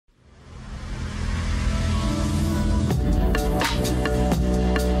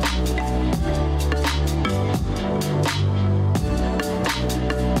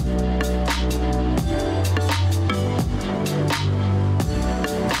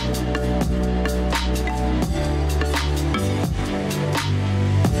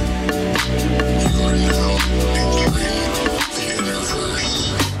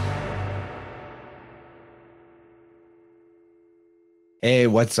Hey,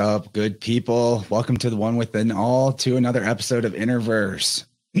 what's up, good people? Welcome to the one within all to another episode of InnerVerse.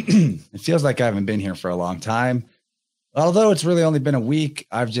 It feels like I haven't been here for a long time. Although it's really only been a week,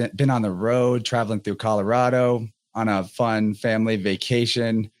 been on the road traveling through Colorado on a fun family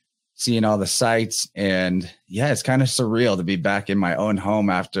vacation, seeing all the sights. And yeah, it's kind of surreal to be back in my own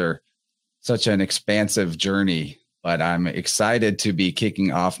home after such an expansive journey. But I'm excited to be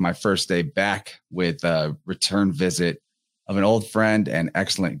kicking off my first day back with a return visit of an old friend and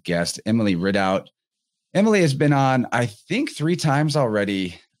excellent guest, Emily Ridout. Emily has been on, I think, 3 times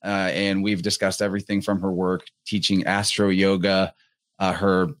already, and we've discussed everything from her work teaching Astro-Yoga,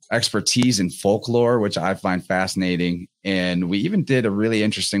 her expertise in folklore, which I find fascinating, and we even did a really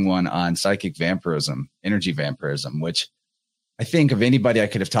interesting one on psychic vampirism, energy vampirism, which I think of anybody I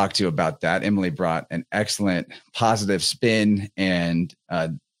could have talked to about that. Emily brought an excellent positive spin and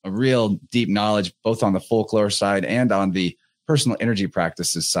a real deep knowledge, both on the folklore side and on the personal energy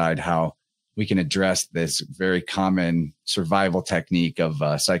practices side, how we can address this very common survival technique of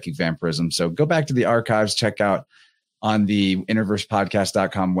psychic vampirism. So go back to the archives, check out on the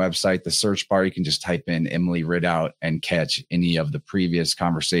InnerVersePodcast.com website, the search bar, you can just type in Emily Ridout and catch any of the previous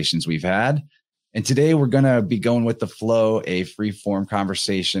conversations we've had. And today we're going to be going with the flow, a free form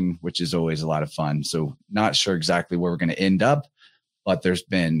conversation, which is always a lot of fun. So not sure exactly where we're going to end up, but there's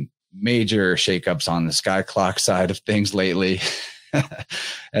been major shakeups on the sky clock side of things lately,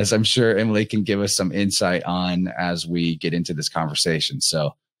 as I'm sure Emily can give us some insight on as we get into this conversation.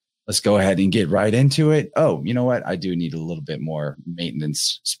 So let's go ahead and get right into it. Oh, you know what? I do need a little bit more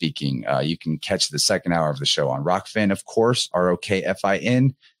maintenance speaking. You can catch the second hour of the show on Rockfin, of course,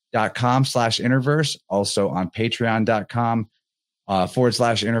 ROKFIN.com/InnerVerse, also on patreon.com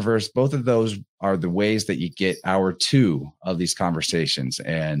 /InnerVerse. Both of those are the ways that you get hour 2 of these conversations.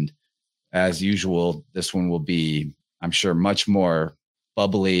 And as usual, this one will be, I'm sure, much more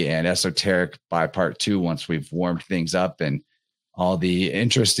bubbly and esoteric by part 2 once we've warmed things up and all the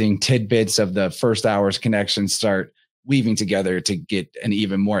interesting tidbits of the first hour's connections start weaving together to get an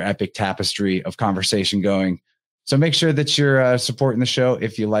even more epic tapestry of conversation going. So make sure that you're supporting the show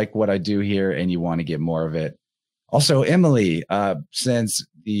if you like what I do here and you want to get more of it. Also, Emily, since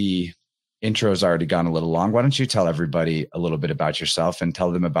the intro's already gone a little long, why don't you tell everybody a little bit about yourself and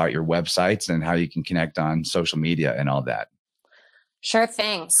tell them about your websites and how you can connect on social media and all that? Sure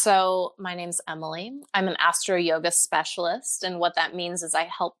thing. So my name's Emily. I'm an Astro-Yoga specialist. And what that means is I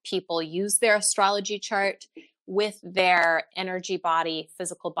help people use their astrology chart with their energy body,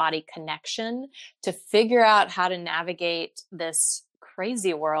 physical body connection to figure out how to navigate this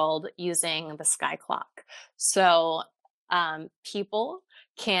crazy world using the sky clock. So people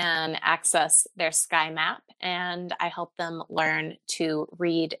can access their sky map and I help them learn to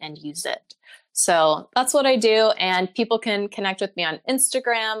read and use it. So that's what I do. And people can connect with me on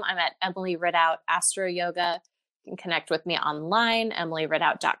Instagram. I'm at Emily Ridout Astro Yoga. You can connect with me online,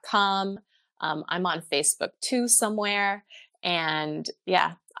 emilyridout.com. I'm on Facebook too somewhere. And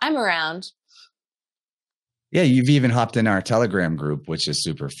yeah, I'm around. Yeah, you've even hopped in our Telegram group, which is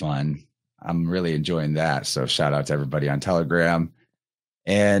super fun. I'm really enjoying that. So shout out to everybody on Telegram.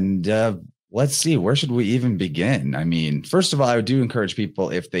 And let's see, where should we even begin? I mean, first of all, I do encourage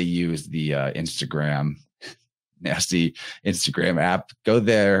people, if they use the Instagram, nasty Instagram app, go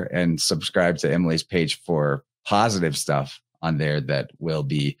there and subscribe to Emily's page for positive stuff on there that will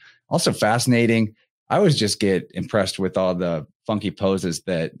be also fascinating. I always just get impressed with all the funky poses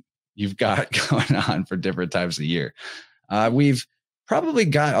that you've got going on for different times of the year. We've probably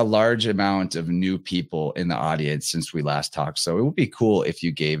got a large amount of new people in the audience since we last talked. So it would be cool if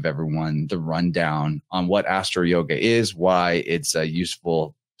you gave everyone the rundown on what Astro Yoga is, why it's a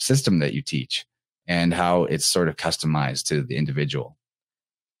useful system that you teach, and how it's sort of customized to the individual.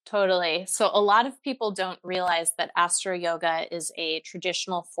 Totally. So a lot of people don't realize that Astro Yoga is a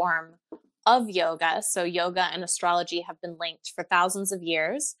traditional form of yoga. So yoga and astrology have been linked for thousands of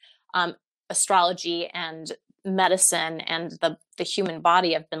years. Astrology and medicine and the human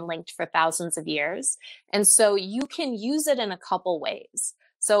body have been linked for thousands of years. And so you can use it in a couple ways.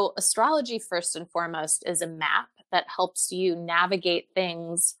 So astrology, first and foremost, is a map that helps you navigate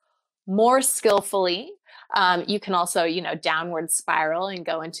things more skillfully. You can also, downward spiral and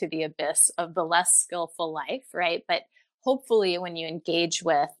go into the abyss of the less skillful life, right? But hopefully when you engage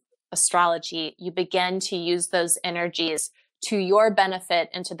with astrology, you begin to use those energies to your benefit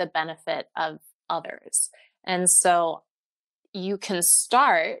and to the benefit of others. And so you can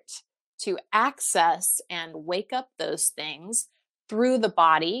start to access and wake up those things through the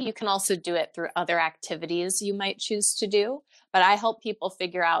body. You can also do it through other activities you might choose to do. But I help people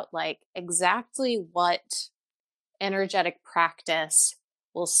figure out exactly what energetic practice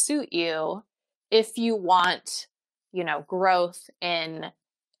will suit you if you want, growth in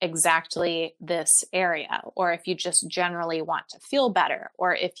exactly this area, or if you just generally want to feel better,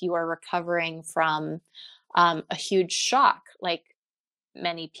 or if you are recovering from a huge shock, like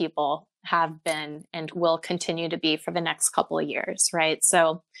many people have been and will continue to be for the next couple of years, right?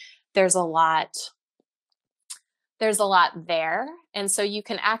 So there's a lot there. And so you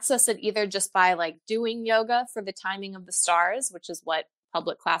can access it either just by like doing yoga for the timing of the stars, which is what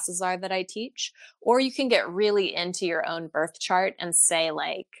public classes are that I teach, or you can get really into your own birth chart and say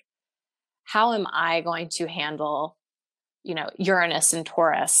like, how am I going to handle, Uranus and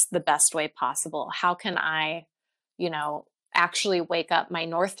Taurus the best way possible? How can I, actually wake up my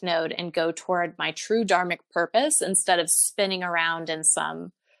North Node and go toward my true dharmic purpose instead of spinning around in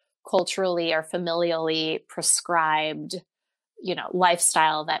some culturally or familially prescribed,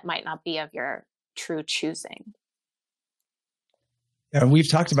 lifestyle that might not be of your true choosing. Yeah, we've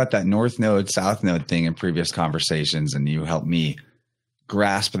talked about that North Node, South Node thing in previous conversations, and you helped me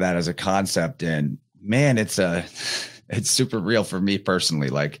grasp that as a concept. And man, it's super real for me personally.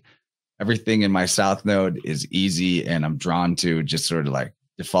 Like everything in my South Node is easy and I'm drawn to just sort of like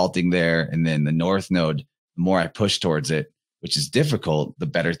defaulting there. And then the North Node, the more I push towards it, which is difficult, the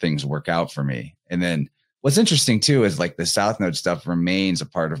better things work out for me. And then what's interesting too is like the South Node stuff remains a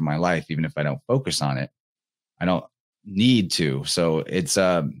part of my life, even if I don't focus on it. I don't need to. So it's,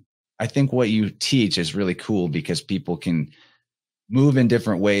 I think what you teach is really cool because people can move in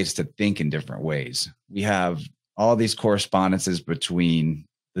different ways to think in different ways. We have all these correspondences between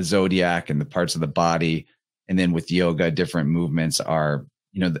the zodiac and the parts of the body. And then with yoga, different movements are,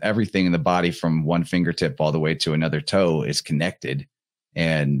 everything in the body from one fingertip all the way to another toe is connected.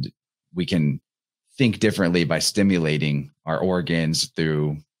 And we can think differently by stimulating our organs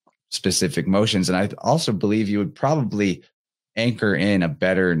through specific motions. And I also believe you would probably anchor in a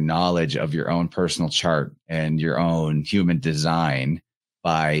better knowledge of your own personal chart and your own human design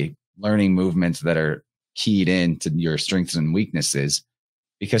by learning movements that are keyed into your strengths and weaknesses.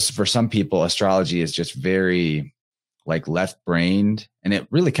 Because for some people, astrology is just very like left-brained, and it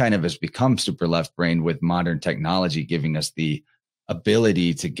really kind of has become super left-brained with modern technology giving us the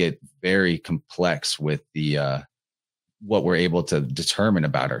ability to get very complex with the what we're able to determine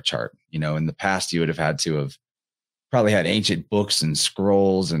about our chart. In the past, you would have probably had ancient books and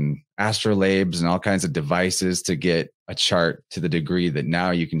scrolls and astrolabes and all kinds of devices to get a chart to the degree that now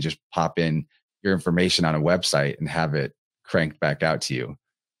you can just pop in your information on a website and have it cranked back out to you.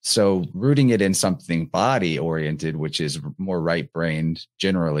 So rooting it in something body oriented, which is more right-brained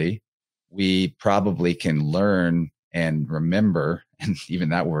generally, we probably can learn and remember, and even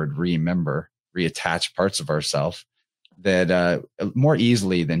that word, remember, reattach parts of ourselves that more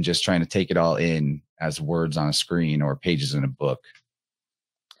easily than just trying to take it all in as words on a screen or pages in a book.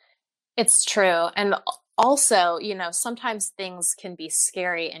 It's true. And also, sometimes things can be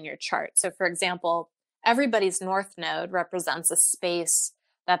scary in your chart. So for example, everybody's North Node represents a space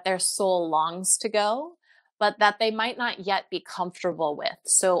that their soul longs to go, but that they might not yet be comfortable with.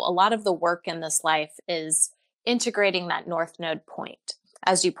 So a lot of the work in this life is integrating that North Node point,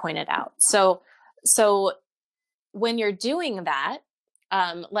 as you pointed out. So when you're doing that,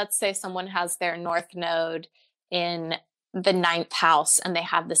 let's say someone has their North Node in the 9th house and they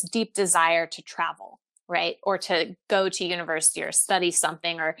have this deep desire to travel, right? Or to go to university or study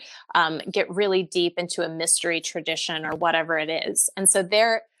something or get really deep into a mystery tradition or whatever it is. And so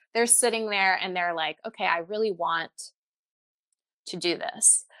they're sitting there and they're like, okay, I really want to do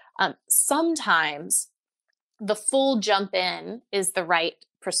this. Sometimes the full jump in is the right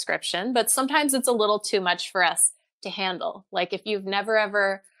prescription, but sometimes it's a little too much for us to handle. Like if you've never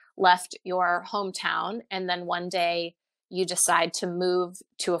ever left your hometown and then one day you decide to move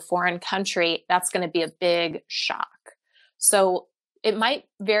to a foreign country, that's going to be a big shock. So it might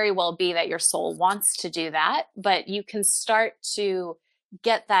very well be that your soul wants to do that, but you can start to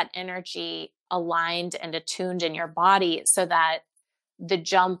get that energy aligned and attuned in your body so that the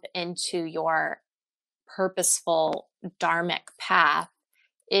jump into your purposeful dharmic path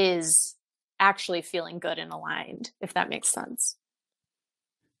is actually feeling good and aligned, if that makes sense.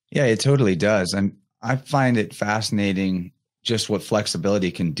 Yeah, it totally does. And I find it fascinating just what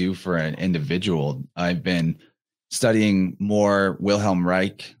flexibility can do for an individual. I've been studying more Wilhelm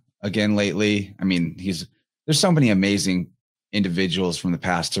Reich again lately. I mean, there's so many amazing individuals from the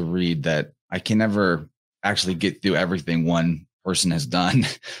past to read that I can never actually get through everything one person has done,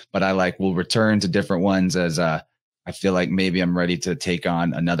 but I will return to different ones as I feel like maybe I'm ready to take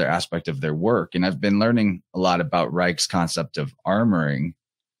on another aspect of their work. And I've been learning a lot about Reich's concept of armoring.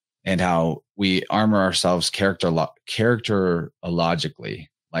 and how we armor ourselves characterologically,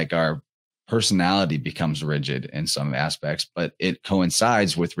 like our personality becomes rigid in some aspects, but it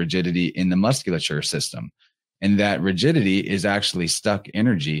coincides with rigidity in the musculature system. And that rigidity is actually stuck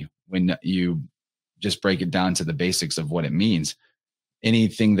energy when you just break it down to the basics of what it means.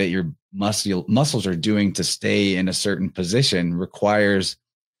 Anything that your muscles are doing to stay in a certain position requires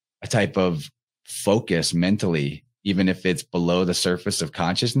a type of focus mentally, even if it's below the surface of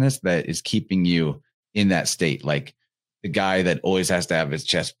consciousness, that is keeping you in that state. Like the guy that always has to have his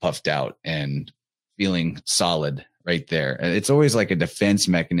chest puffed out and feeling solid right there. It's always like a defense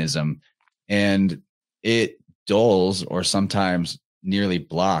mechanism, and it dulls or sometimes nearly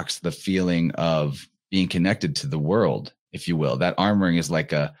blocks the feeling of being connected to the world, if you will. That armoring is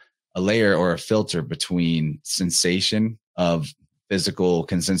like a layer or a filter between sensation of physical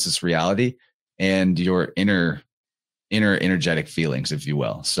consensus reality and your inner energetic feelings, if you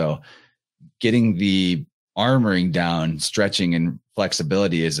will. So getting the armoring down, stretching and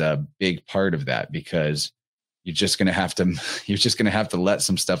flexibility is a big part of that, because you're just going to have to let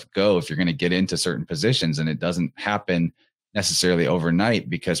some stuff go if you're going to get into certain positions. And it doesn't happen necessarily overnight,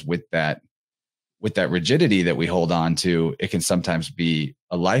 because with that rigidity that we hold on to, it can sometimes be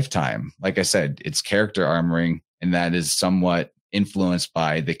a lifetime. Like I said, it's character armoring, and that is somewhat influenced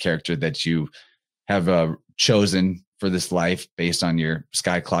by the character that you have chosen for this life based on your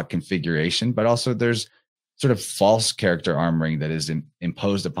sky clock configuration. But also there's sort of false character armoring that is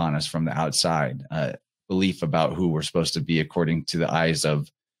imposed upon us from the outside, belief about who we're supposed to be according to the eyes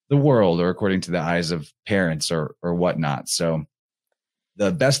of the world or according to the eyes of parents or whatnot. So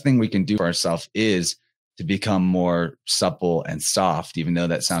the best thing we can do for ourselves is to become more supple and soft, even though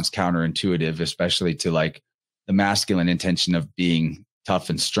that sounds counterintuitive, especially to like the masculine intention of being tough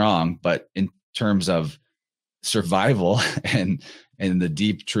and strong. But in terms of survival and the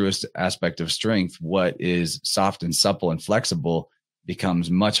deep, truest aspect of strength, what is soft and supple and flexible becomes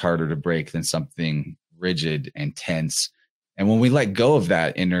much harder to break than something rigid and tense. And when we let go of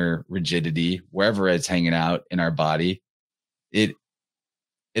that inner rigidity, wherever it's hanging out in our body, it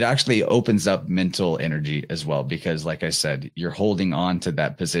actually opens up mental energy as well, because like I said, you're holding on to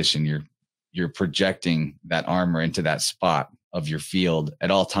that position. You're projecting that armor into that spot of your field at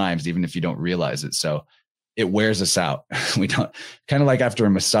all times, even if you don't realize it. So it wears us out. We don't, kind of like after a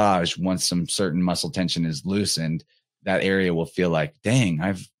massage, once some certain muscle tension is loosened, that area will feel like, dang,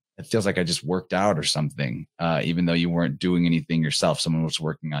 it feels like I just worked out or something, even though you weren't doing anything yourself. Someone was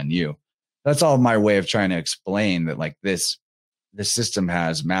working on you. That's all my way of trying to explain that, like this system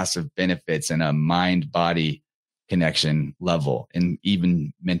has massive benefits in a mind-body connection level, and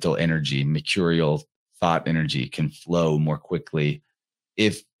even mental energy, mercurial thought energy can flow more quickly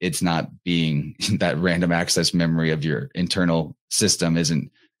if it's not being that random access memory of your internal system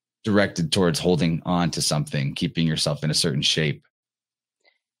isn't directed towards holding on to something, keeping yourself in a certain shape.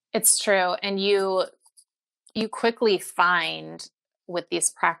 It's true. And you quickly find with these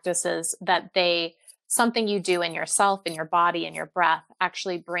practices that something you do in yourself, in your body, in your breath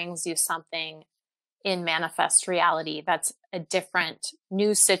actually brings you something in manifest reality that's a different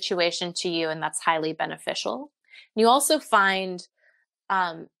new situation to you, and that's highly beneficial. You also find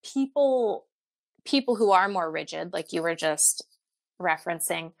people who are more rigid, like you were just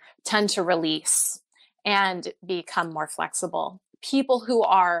referencing, tend to release and become more flexible. People who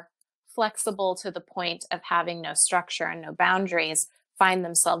are flexible to the point of having no structure and no boundaries find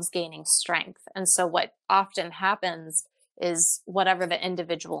themselves gaining strength. And so what often happens is whatever the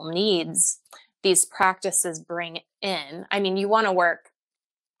individual needs, these practices bring in. I mean, you want to work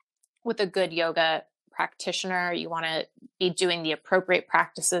with a good yoga practitioner. You want to be doing the appropriate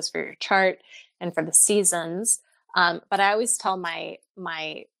practices for your chart and for the seasons. But I always tell my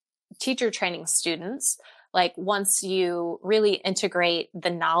teacher training students, like, once you really integrate the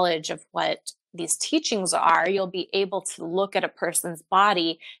knowledge of what these teachings are, you'll be able to look at a person's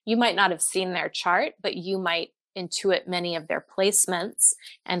body. You might not have seen their chart, but you might intuit many of their placements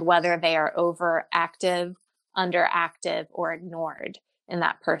and whether they are overactive, underactive, or ignored in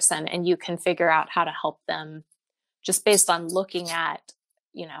that person. And you can figure out how to help them just based on looking at,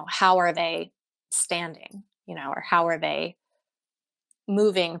 how are they standing, or how are they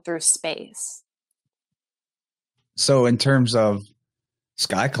moving through space. So in terms of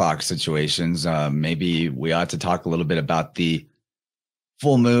sky clock situations, maybe we ought to talk a little bit about the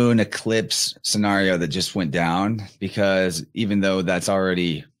full moon eclipse scenario that just went down, because even though that's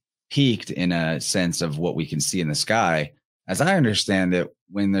already peaked in a sense of what we can see in the sky, as I understand it,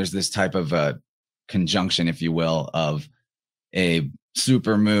 when there's this type of a conjunction, if you will, of a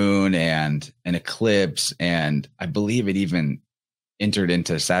super moon and an eclipse, and I believe it even entered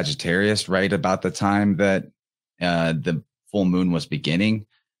into Sagittarius right about the time that the full moon was beginning.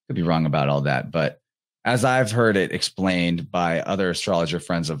 Could be wrong about all that, but as I've heard it explained by other astrologer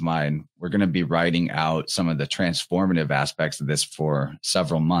friends of mine, we're going to be writing out some of the transformative aspects of this for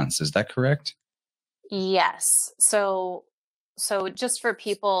several months. Is that correct? Yes. So just for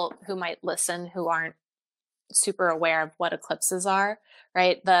people who might listen who aren't super aware of what eclipses are,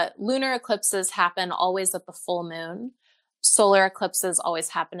 right? The lunar eclipses happen always at the full moon. Solar eclipses always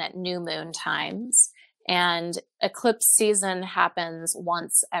happen at new moon times. And eclipse season happens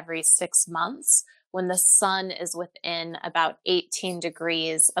once every 6 months when the sun is within about 18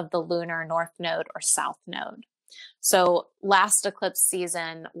 degrees of the lunar north node or south node. So last eclipse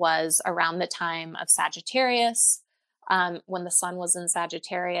season was around the time of Sagittarius, when the sun was in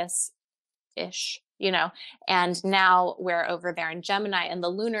Sagittarius-ish, and now we're over there in Gemini, and the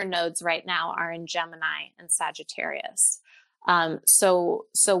lunar nodes right now are in Gemini and Sagittarius. So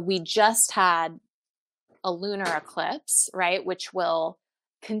we just had a lunar eclipse, right, which will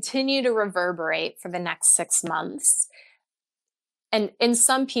continue to reverberate for the next 6 months. And in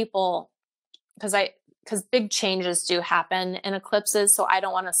some people, because big changes do happen in eclipses, so I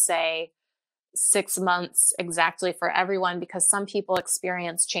don't want to say 6 months exactly for everyone, because some people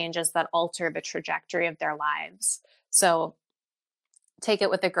experience changes that alter the trajectory of their lives. So take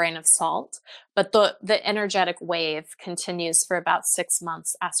it with a grain of salt. But the energetic wave continues for about 6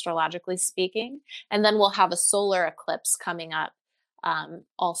 months, astrologically speaking. And then we'll have a solar eclipse coming up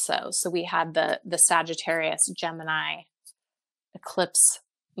also. So we had the Sagittarius Gemini eclipse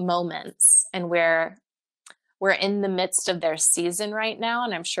moments, and we're in the midst of their season right now.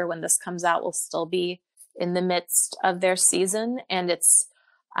 And I'm sure when this comes out, we'll still be in the midst of their season. And it's,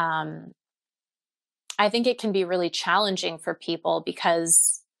 I think it can be really challenging for people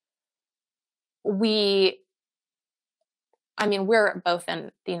because we're both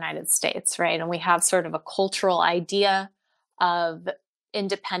in the United States, right? And we have sort of a cultural idea of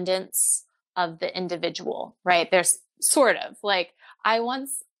independence of the individual, right? There's sort of like, I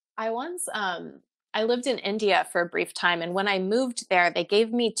lived in India for a brief time, and when I moved there, they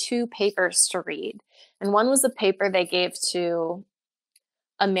gave me 2 papers to read. And one was a paper they gave to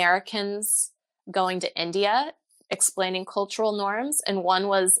Americans going to India, explaining cultural norms, and one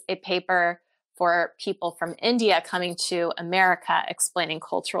was a paper for people from India coming to America, explaining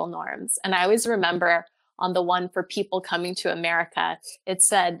cultural norms. And I always remember on the one for people coming to America, it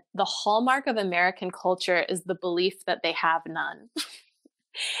said, the hallmark of American culture is the belief that they have none.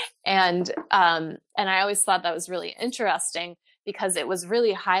 And I always thought that was really interesting because it was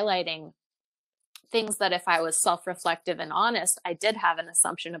really highlighting things that if I was self-reflective and honest, I did have an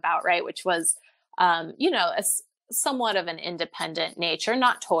assumption about, right? Which was, somewhat of an independent nature,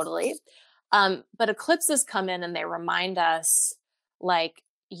 not totally. But eclipses come in and they remind us, like,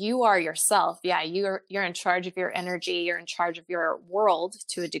 you are yourself. Yeah, you're in charge of your energy. You're in charge of your world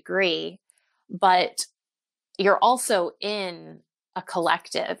to a degree, but you're also in a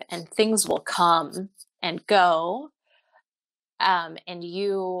collective, and things will come and go. And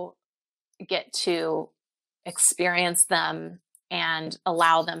you get to experience them and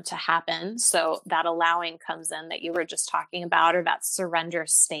allow them to happen. So that allowing comes in that you were just talking about, or that surrender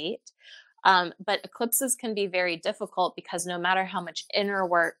state. But eclipses can be very difficult because no matter how much inner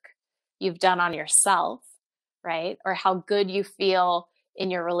work you've done on yourself, right, or how good you feel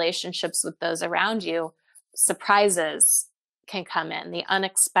in your relationships with those around you, surprises can come in, the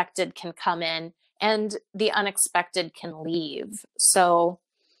unexpected can come in, and the unexpected can leave. So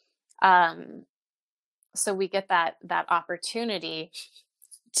we get that opportunity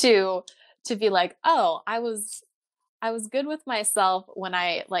to be like, oh, I was good with myself when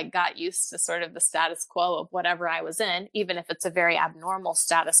I got used to sort of the status quo of whatever I was in, even if it's a very abnormal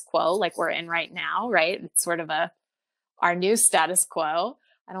status quo like we're in right now, right? It's sort of our new status quo.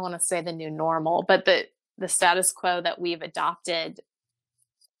 I don't want to say the new normal, but the status quo that we've adopted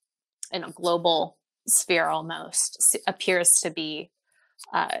in a global sphere almost appears to be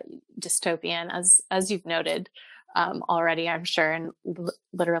dystopian, as you've noted already, I'm sure, and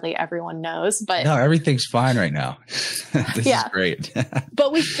literally everyone knows. But no, everything's fine right now. This is great.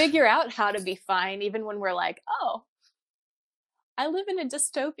 But we figure out how to be fine even when we're like, oh, I live in a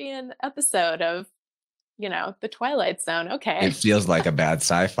dystopian episode of, the Twilight Zone. Okay. It feels like a bad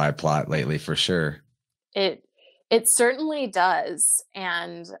sci-fi plot lately, for sure. It certainly does.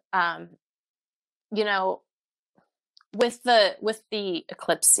 And, with the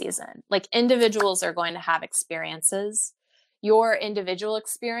eclipse season, like, individuals are going to have experiences. Your individual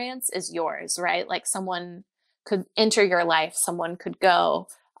experience is yours, right? Like, someone could enter your life, someone could go,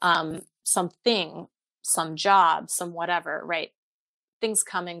 something, some job, some whatever, right? things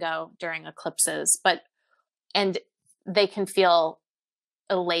come and go during eclipses, and they can feel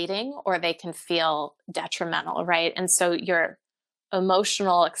elating or they can feel detrimental, right? And so your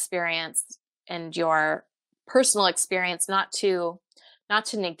emotional experience and your personal experience, not to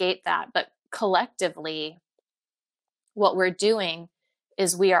negate that, but collectively, what we're doing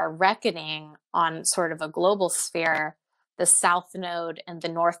is we are reckoning on sort of a global sphere the south node and the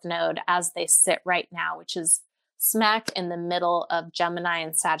north node as they sit right now, which is smack in the middle of Gemini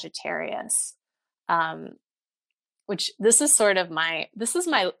and Sagittarius. Which this is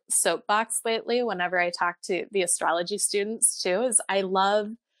my soapbox lately whenever I talk to the astrology students too, is I love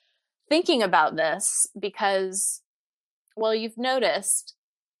thinking about this because, well, you've noticed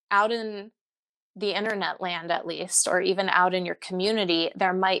out in the internet land, at least, or even out in your community,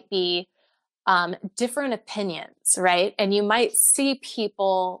 there might be different opinions, right? And you might see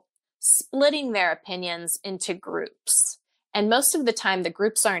people splitting their opinions into groups. And most of the time, the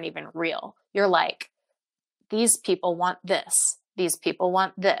groups aren't even real. You're like, these people want this, these people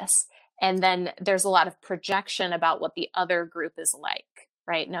want this. And then there's a lot of projection about what the other group is like,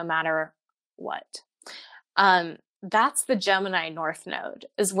 right? No matter what. That's the Gemini North Node,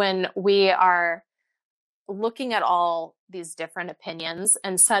 is when we are looking at all these different opinions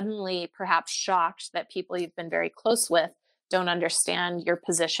and suddenly perhaps shocked that people you've been very close with don't understand your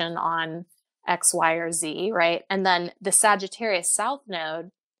position on X, Y, or Z, right? And then the Sagittarius South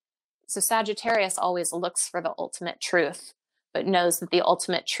Node. So Sagittarius always looks for the ultimate truth, but knows that the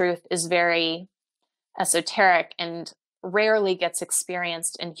ultimate truth is very esoteric and rarely gets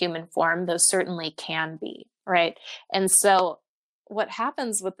experienced in human form, though certainly can be, right? And so what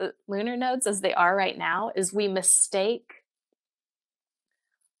happens with the lunar nodes as they are right now is we mistake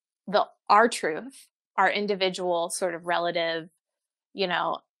our truth, our individual sort of relative,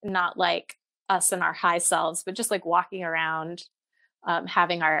 not like us and our high selves, but just like walking around,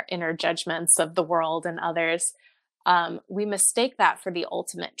 having our inner judgments of the world and others. We mistake that for the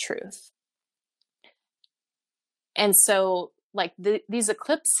ultimate truth. And so like these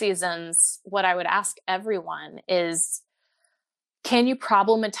eclipse seasons, what I would ask everyone is, can you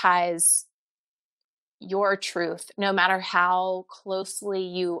problematize your truth, no matter how closely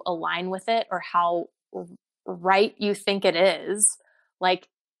you align with it or how right you think it is? Like,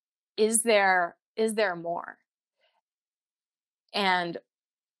 is there more? And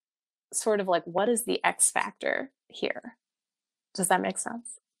sort of like, what is the X factor here? Does that make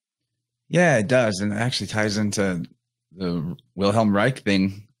sense? Yeah, it does. And it actually ties into the Wilhelm Reich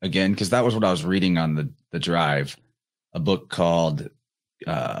thing again, because that was what I was reading on the drive, a book called,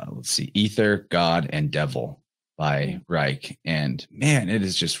 Ether, God, and Devil by Reich. And man, it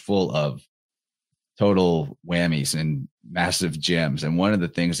is just full of total whammies and massive gems. And one of the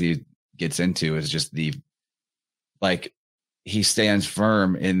things he gets into is just he stands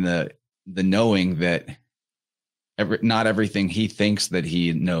firm in the knowing that not everything he thinks that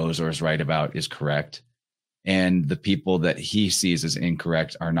he knows or is right about is correct. And the people that he sees as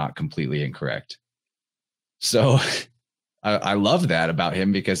incorrect are not completely incorrect. So I love that about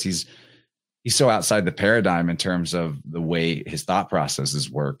him, because he's so outside the paradigm in terms of the way his thought processes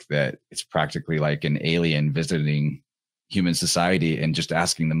work, that it's practically like an alien visiting human society and just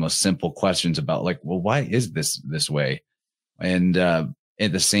asking the most simple questions about like, well, why is this way? And at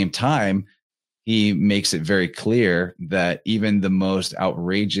the same time, he makes it very clear that even the most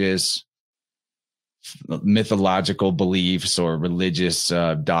outrageous mythological beliefs or religious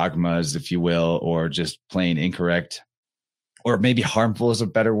dogmas, if you will, or just plain incorrect, or maybe harmful is a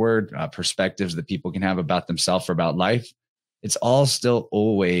better word, perspectives that people can have about themselves or about life, it's all still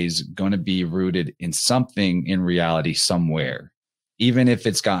always going to be rooted in something in reality somewhere. Even if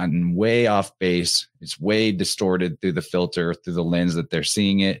it's gotten way off base, it's way distorted through the filter, through the lens that they're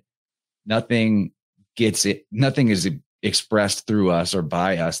seeing it. Nothing is expressed through us or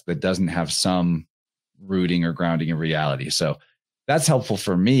by us that doesn't have some rooting or grounding in reality. So that's helpful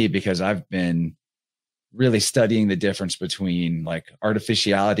for me, because I've been really studying the difference between like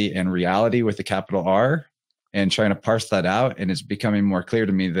artificiality and reality with a capital R, and trying to parse that out. And it's becoming more clear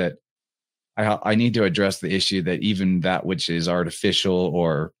to me that I need to address the issue that even that which is artificial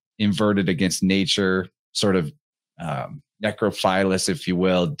or inverted against nature, sort of necrophilous, if you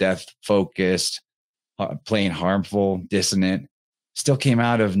will, death focused, plain harmful, dissonant, still came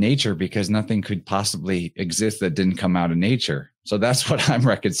out of nature, because nothing could possibly exist that didn't come out of nature. So that's what I'm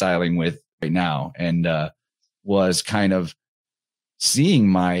reconciling with right now, and was kind of seeing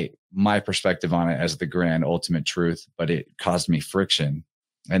my perspective on it as the grand ultimate truth, but it caused me friction.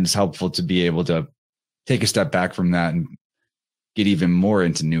 And it's helpful to be able to take a step back from that and get even more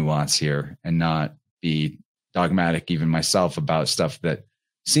into nuance here, and not be dogmatic even myself about stuff that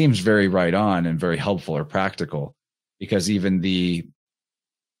seems very right on and very helpful or practical, because even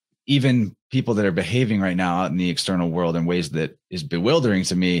people that are behaving right now out in the external world in ways that is bewildering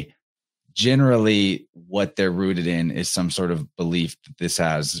to me, generally what they're rooted in is some sort of belief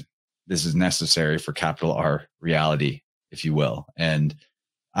that this is necessary for capital R reality, if you will. And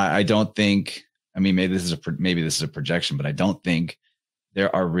I don't think, I mean, maybe this is a projection, but I don't think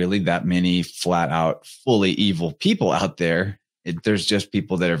there are really that many flat out fully evil people out there. There's just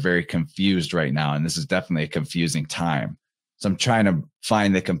people that are very confused right now. And this is definitely a confusing time. So I'm trying to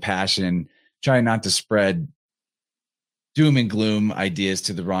find the compassion, trying not to spread doom and gloom ideas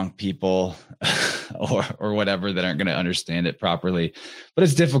to the wrong people or whatever that aren't going to understand it properly. But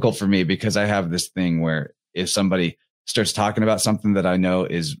it's difficult for me because I have this thing where if somebody starts talking about something that I know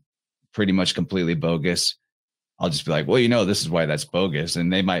is pretty much completely bogus, I'll just be like, well, this is why that's bogus.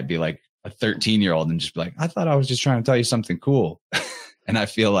 And they might be like a 13-year-old and just be like, I thought I was just trying to tell you something cool. And I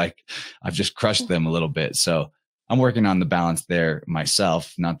feel like I've just crushed them a little bit. So I'm working on the balance there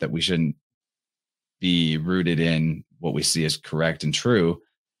myself. Not that we shouldn't be rooted in what we see as correct and true,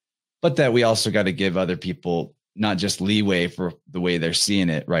 but that we also got to give other people not just leeway for the way they're seeing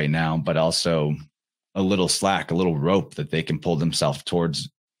it right now, but also a little slack, a little rope that they can pull themselves towards,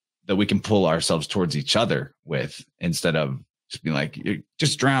 that we can pull ourselves towards each other with, instead of just being like, you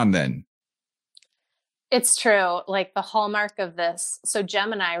just drown then. It's true. Like the hallmark of this. So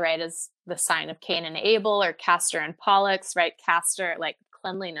Gemini, right, is the sign of Cain and Abel, or Castor and Pollux, right? Castor, like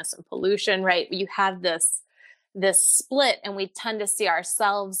cleanliness and pollution, right? You have this split, and we tend to see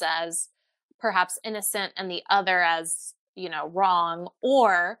ourselves as perhaps innocent and the other as, wrong.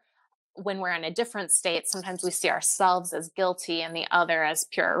 Or when we're in a different state, sometimes we see ourselves as guilty and the other as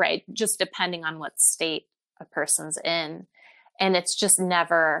pure, right? Just depending on what state a person's in. And it's just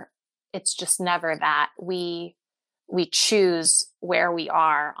never that. We choose where we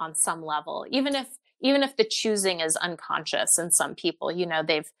are on some level, even if the choosing is unconscious. In some people,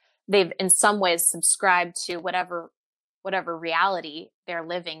 they've in some ways subscribed to whatever reality they're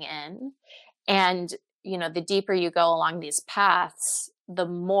living in. And, the deeper you go along these paths, the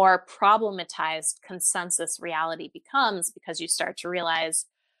more problematized consensus reality becomes, because you start to realize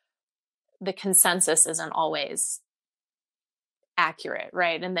the consensus isn't always accurate,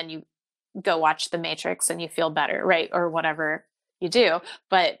 right? And then you go watch The Matrix and you feel better, right? Or whatever you do.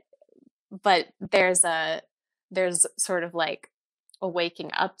 But there's sort of like a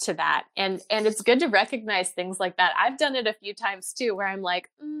waking up to that. And it's good to recognize things like that. I've done it a few times too, where I'm like,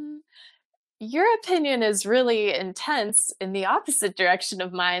 your opinion is really intense in the opposite direction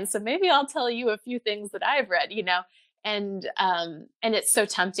of mine. So maybe I'll tell you a few things that I've read, and it's so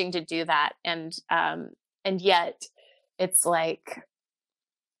tempting to do that. And yet it's like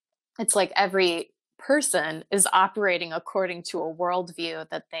every person is operating according to a worldview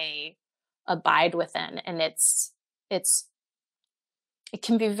that they abide within. And it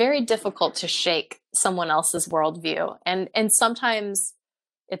can be very difficult to shake someone else's worldview. And sometimes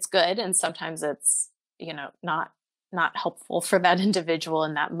it's good, and sometimes it's, not helpful for that individual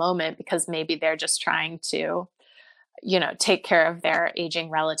in that moment, because maybe they're just trying to, take care of their aging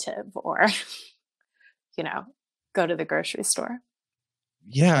relative, or, go to the grocery store.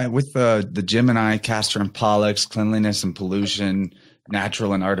 Yeah, with the Gemini, Castor and Pollux, cleanliness and pollution,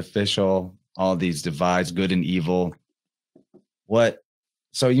 natural and artificial, all these divides, good and evil.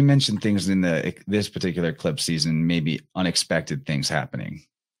 So you mentioned things in this particular eclipse season, maybe unexpected things happening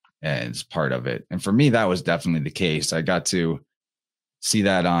as part of it. And for me, that was definitely the case. I got to see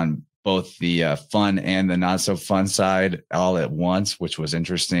that on both the fun and the not so fun side all at once, which was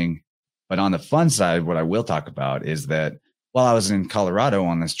interesting. But on the fun side, what I will talk about is that while I was in Colorado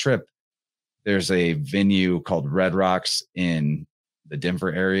on this trip, there's a venue called Red Rocks in the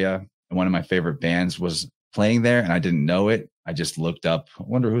Denver area. And one of my favorite bands was playing there, and I didn't know it. I just looked up, I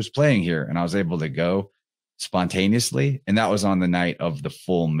wonder who's playing here. And I was able to go spontaneously. And that was on the night of the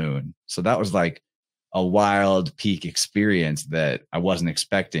full moon. So that was like a wild peak experience that I wasn't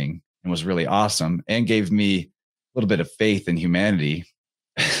expecting, and was really awesome, and gave me a little bit of faith in humanity.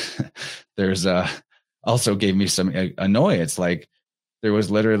 There's also gave me some annoyance. Like there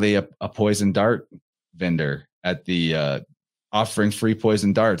was literally a poison dart vendor at the offering free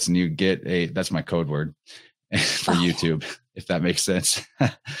poison darts, and you get that's my code word for YouTube, if that makes sense.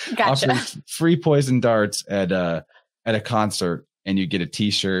 Gotcha. Offering free poison darts at a concert, and you get a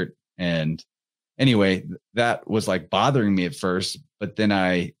t-shirt. And anyway, that was like bothering me at first, but then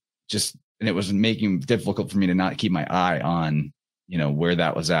and it was making it difficult for me to not keep my eye on, where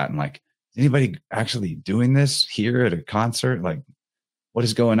that was at. And like, is anybody actually doing this here at a concert? Like, what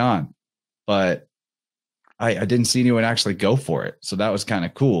is going on? But I didn't see anyone actually go for it. So that was kind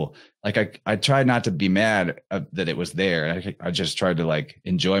of cool. Like I tried not to be mad that it was there. I just tried to like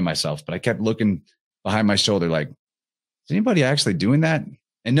enjoy myself, but I kept looking behind my shoulder, like, is anybody actually doing that?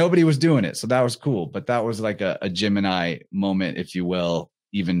 And nobody was doing it. So that was cool. But that was like a Gemini moment, if you will,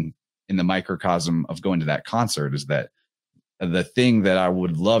 even in the microcosm of going to that concert, is that the thing that I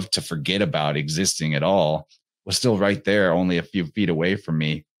would love to forget about existing at all was still right there, only a few feet away from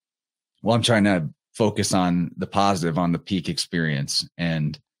me. Well, I'm trying to focus on the positive, on the peak experience.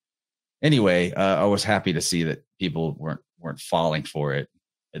 And anyway, I was happy to see that people weren't falling for it,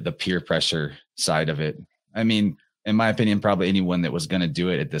 the peer pressure side of it. I mean, in my opinion, probably anyone that was going to do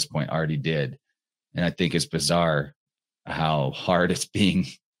it at this point already did. And I think it's bizarre how hard it's being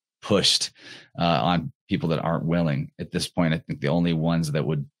pushed on people that aren't willing at this point. I think the only ones that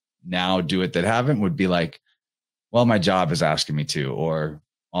would now do it that haven't would be like, well, my job is asking me to, or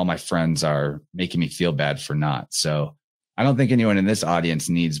all my friends are making me feel bad for not. So I don't think anyone in this audience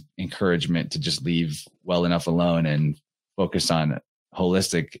needs encouragement to just leave well enough alone and focus on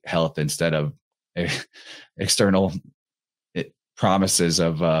holistic health instead of external promises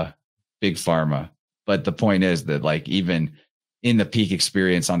of big pharma. But the point is that, like, even in the peak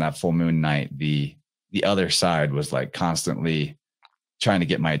experience on that full moon night, the other side was like constantly trying to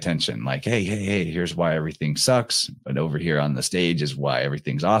get my attention. Like, hey, here's why everything sucks, but over here on the stage is why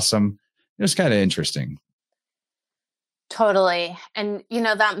everything's awesome. It was kind of interesting. Totally. And, you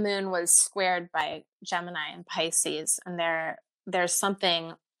know, that moon was squared by Gemini and Pisces, and there's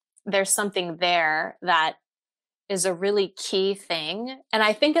something there that is a really key thing. And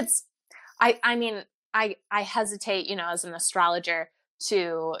I think it's, I mean, I hesitate, you know, as an astrologer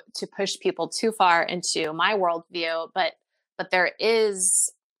to push people too far into my worldview, but there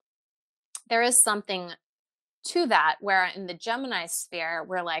is something to that, where in the Gemini sphere,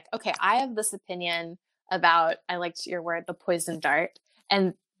 we're like, okay, I have this opinion about, I liked your word, the poison dart,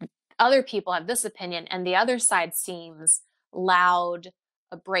 and other people have this opinion, and the other side seems loud,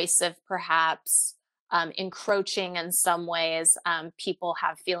 abrasive, perhaps, encroaching in some ways. People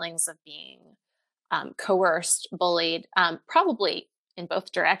have feelings of being coerced, bullied, probably in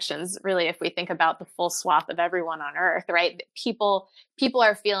both directions, really, if we think about the full swath of everyone on earth, right? People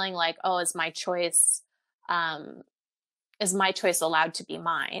are feeling like, oh, is my choice allowed to be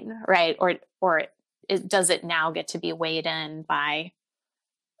mine, right? Or does it now get to be weighed in by,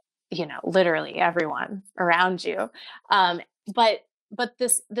 you know, literally everyone around you? But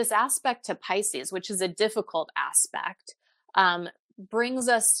this aspect to Pisces, which is a difficult aspect, brings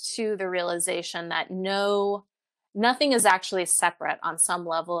us to the realization that nothing is actually separate on some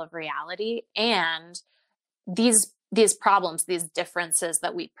level of reality. And these problems, these differences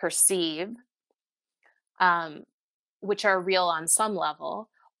that we perceive, which are real on some level,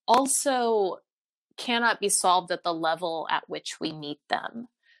 also cannot be solved at the level at which we meet them.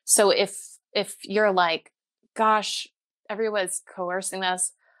 So if you're like, gosh, everyone's coercing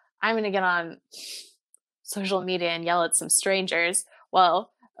us, I'm going to get on social media and yell at some strangers.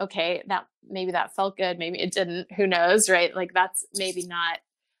 Well, okay, maybe that felt good, maybe it didn't, who knows, right? Like, that's maybe not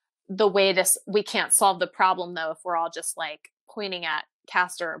the way we can't solve the problem, though, if we're all just like pointing at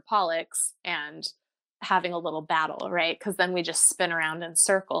Castor or Pollux and having a little battle, right? Because then we just spin around in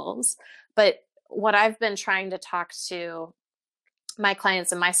circles. But what I've been trying to talk to my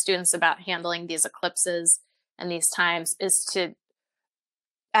clients and my students about handling these eclipses and these times is to,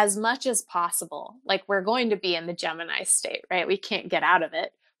 as much as possible, like, we're going to be in the Gemini state, right? We can't get out of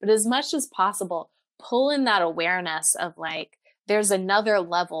it. But as much as possible, pull in that awareness of, like, there's another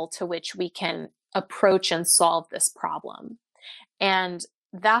level to which we can approach and solve this problem. And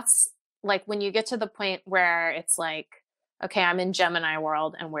that's like, when you get to the point where it's like, okay, I'm in Gemini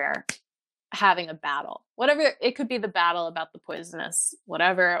world and we're having a battle, whatever. It could be the battle about the poisonous,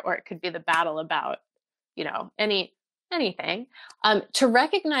 whatever, or it could be the battle about, you know, anything, to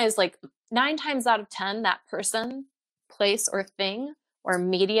recognize, like, 9 times out of 10, that person, place, or thing, or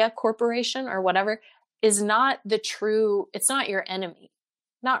media corporation, or whatever, is not it's not your enemy.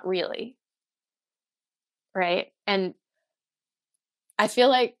 Not really. Right. And I feel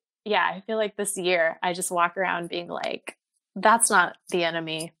like this year, I just walk around being like, that's not the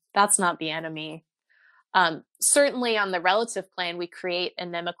enemy. That's not the enemy. Certainly on the relative plane, we create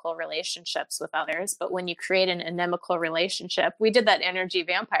inimical relationships with others. But when you create an inimical relationship, we did that energy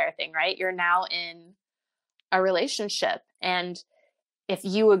vampire thing, right? You're now in a relationship. And if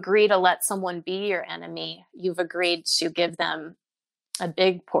you agree to let someone be your enemy, you've agreed to give them a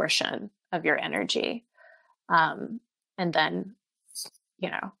big portion of your energy. And then, you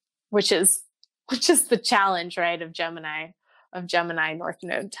know, which is the challenge, right, of Gemini North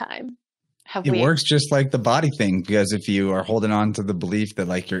Node time. Have It we? works just like the body thing, because if you are holding on to the belief that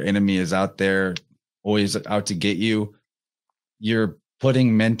like your enemy is out there, always out to get you, you're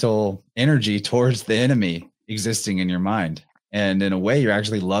putting mental energy towards the enemy existing in your mind. And in a way, you're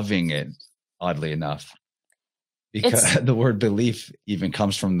actually loving it, oddly enough, because It's the word belief even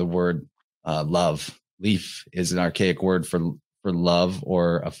comes from the word love. Leaf is an archaic word for love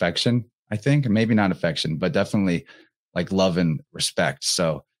or affection, I think. Maybe not affection, but definitely like love and respect.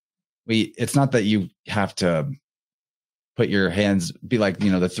 So it's not that you have to put your hands, be like,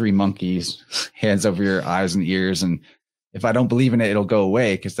 the three monkeys, hands over your eyes and ears. And if I don't believe in it, it'll go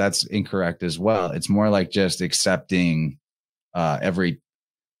away, because that's incorrect as well. It's more like just accepting every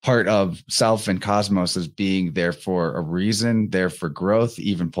part of self and cosmos as being there for a reason, there for growth,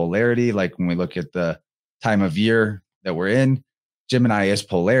 even polarity. Like when we look at the time of year that we're in, Gemini is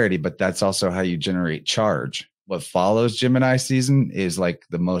polarity, but that's also how you generate charge. What follows Gemini season is like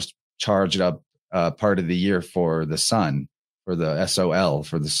the most charged up part of the year for the sun, for the SOL,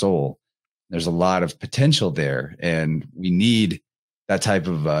 for the soul. There's a lot of potential there, and we need that type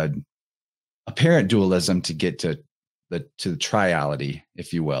of apparent dualism to get to the triality,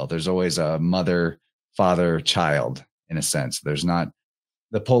 if you will. There's always a mother, father, child, in a sense. There's not,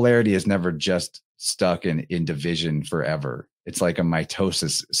 the polarity is never just stuck in division forever. It's like a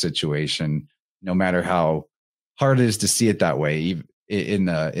mitosis situation, no matter how hard it is to see it that way, in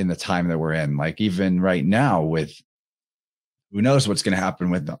the time that we're in. Like even right now, with who knows what's going to happen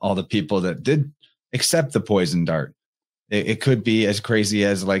with all the people that did accept the poison dart. It could be as crazy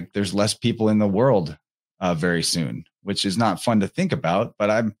as like there's less people in the world very soon, which is not fun to think about, but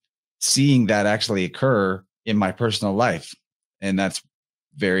I'm seeing that actually occur in my personal life. And that's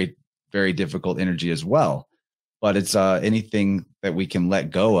very, very difficult energy as well. But it's anything that we can let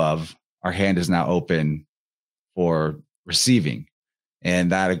go of, our hand is now open for receiving.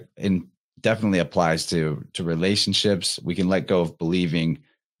 And that definitely applies to relationships. We can let go of believing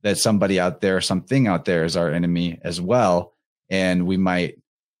that somebody out there, something out there is our enemy as well. And we might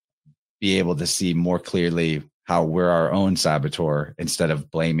be able to see more clearly how we're our own saboteur instead of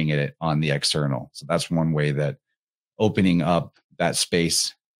blaming it on the external. So that's one way that opening up that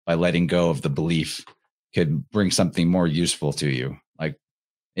space by letting go of the belief could bring something more useful to you, like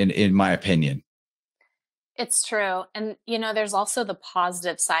in my opinion. It's true. And, there's also the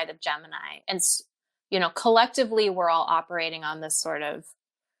positive side of Gemini. And, collectively, we're all operating on this sort of,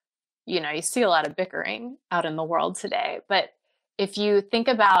 you see a lot of bickering out in the world today. But if you think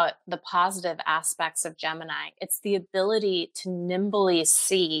about the positive aspects of Gemini, it's the ability to nimbly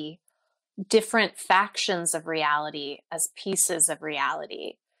see different factions of reality as pieces of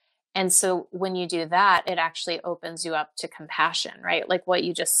reality. And so when you do that, it actually opens you up to compassion, right? Like what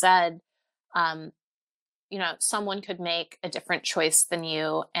you just said. Someone could make a different choice than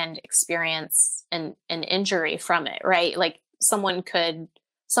you and experience an injury from it, right? Like something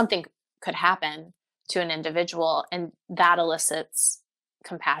could happen to an individual, and that elicits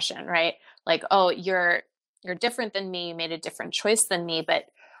compassion, right? Like, oh, you're different than me, you made a different choice than me, but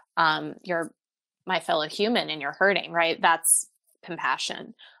you're my fellow human and you're hurting, right? That's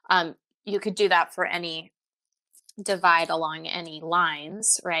compassion. You could do that for any divide along any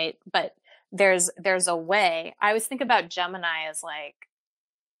lines, right? But there's a way. I always think about Gemini as like,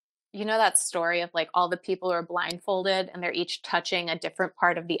 that story of like all the people are blindfolded and they're each touching a different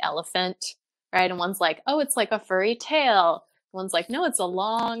part of the elephant, right? And one's like, oh, it's like a furry tail. One's like, no, it's a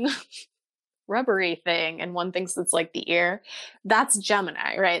long rubbery thing. And one thinks it's like the ear. That's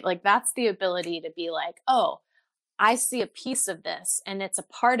Gemini, right? Like that's the ability to be like, oh, I see a piece of this and it's a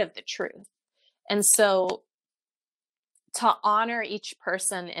part of the truth. And so to honor each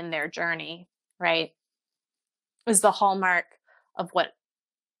person in their journey, right, is the hallmark of what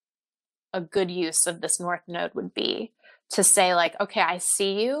a good use of this North Node would be. To say like, okay, I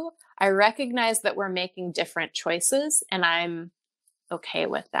see you. I recognize that we're making different choices and I'm okay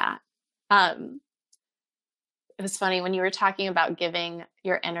with that. It was funny when you were talking about giving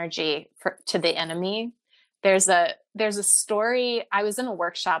your energy to the enemy. There's a story. I was in a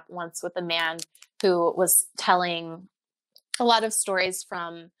workshop once with a man who was telling a lot of stories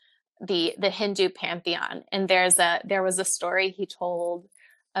from the Hindu pantheon. And there was a story he told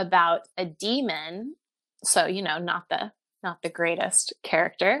about a demon. So, not the greatest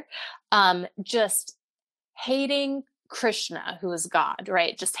character, just hating Krishna, who is God,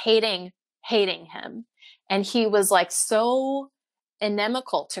 right? Just hating him. And he was like so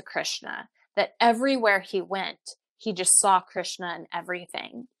inimical to Krishna that everywhere he went, he just saw Krishna in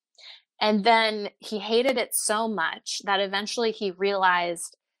everything. And then he hated it so much that eventually he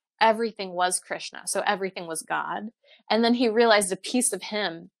realized everything was Krishna. So everything was God. And then he realized a piece of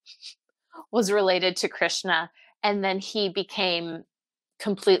him was related to Krishna, and then he became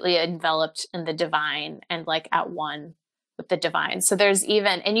completely enveloped in the divine and like at one with the divine. So there's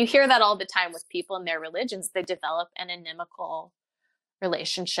even, and you hear that all the time with people in their religions, they develop an inimical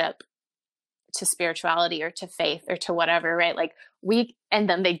relationship to spirituality or to faith or to whatever, right? Like and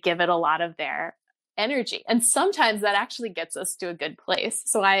then they give it a lot of their energy. And sometimes that actually gets us to a good place.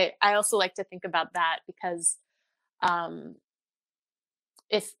 So I also like to think about that, because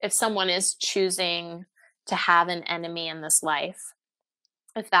if someone is choosing to have an enemy in this life,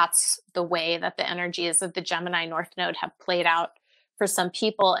 if that's the way that the energies of the Gemini North Node have played out for some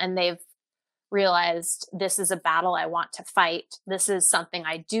people, and they've realized this is a battle I want to fight, this is something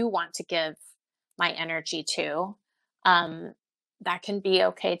I do want to give my energy to, that can be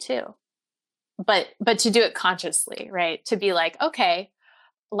okay too. But to do it consciously, right? To be like, okay,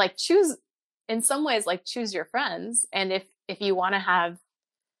 like choose, in some ways, like choose your friends. And if you want to have,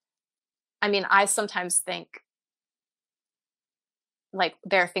 I mean, I sometimes think like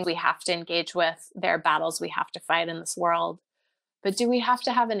there are things we have to engage with, there are battles we have to fight in this world, but do we have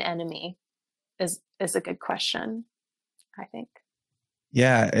to have an enemy is a good question, I think.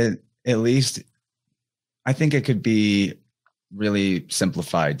 Yeah, at least I think it could be really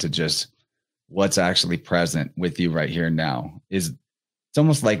simplified to just what's actually present with you right here and now. It's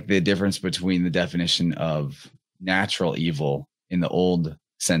almost like the difference between the definition of natural evil in the old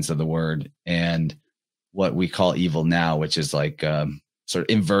sense of the word and what we call evil now, which is like sort of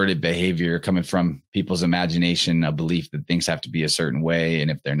inverted behavior coming from people's imagination, a belief that things have to be a certain way, and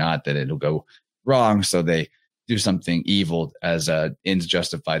if they're not, that it'll go wrong. So they do something evil as ends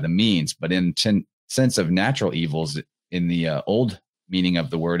justify the means. But in sense of natural evils, in the old meaning of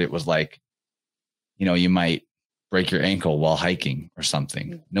the word, it was like, you might break your ankle while hiking or something.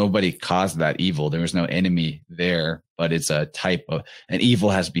 Mm-hmm. Nobody caused that evil. There was no enemy there, but it's a type of an evil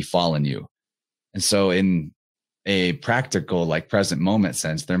has befallen you. And so in a practical, like present moment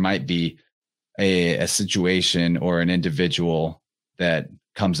sense, there might be a situation or an individual that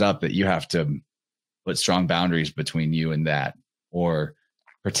comes up that you have to put strong boundaries between you and that, or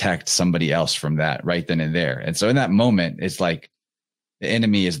protect somebody else from that right then and there. And so in that moment, it's like the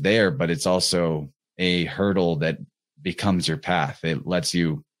enemy is there, but it's also a hurdle that becomes your path. It gives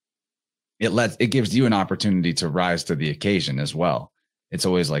you an opportunity to rise to the occasion as well. It's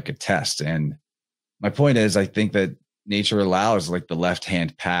always like a test. And my point is, I think that nature allows like the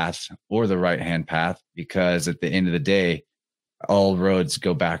left-hand path or the right-hand path, because at the end of the day, all roads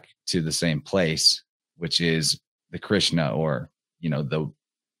go back to the same place, which is the Krishna, or, the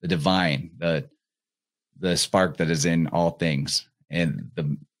divine, the spark that is in all things, and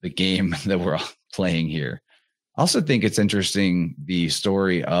the game that we're all playing here. I also think it's interesting, the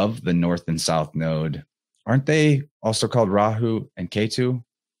story of the North and South Node. Aren't they also called Rahu and Ketu?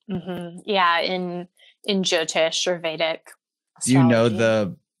 Mm-hmm. Yeah, in Jyotish or Vedic astrology.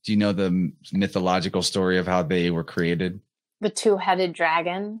 Do you know the mythological story of how they were created? The two-headed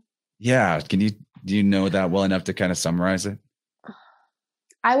dragon. Yeah, do you know that well enough to kind of summarize it?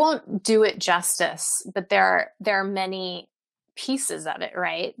 I won't do it justice, but there are many pieces of it,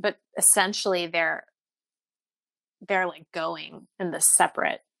 right? But essentially they're like going in this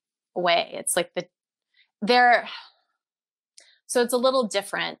separate way. It's like so it's a little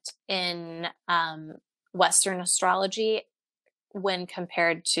different in Western astrology when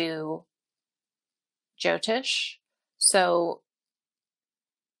compared to Jyotish. So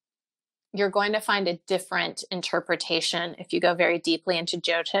you're going to find a different interpretation if you go very deeply into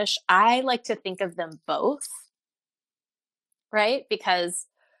Jyotish. I like to think of them both, right? Because,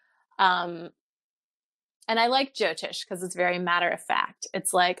 and I like Jyotish because it's very matter of fact.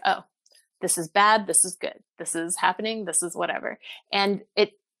 It's like, oh, this is bad, this is good, this is happening, this is whatever. And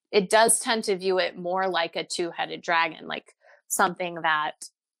it does tend to view it more like a two-headed dragon, like something that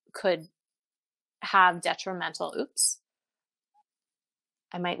could have detrimental,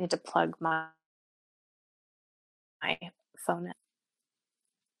 I might need to plug my phone in.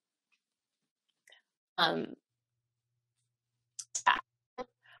 I'm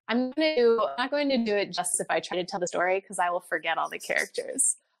not going to do it just if I try to tell the story, because I will forget all the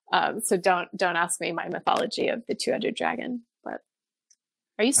characters. So don't ask me my mythology of the two-headed dragon. But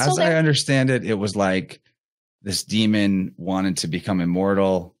are you still there? As I understand it, it was like this demon wanted to become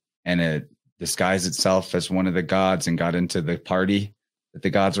immortal, and it disguised itself as one of the gods and got into the party that the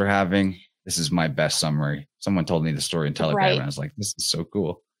gods were having. This is my best summary. Someone told me the story in Telegram, right, and I was like, this is so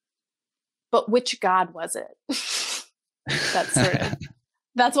cool. But which god was it?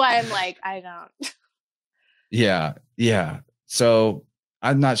 That's why I'm like, I don't. Yeah. So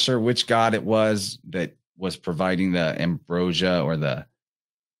I'm not sure which god it was that was providing the ambrosia or the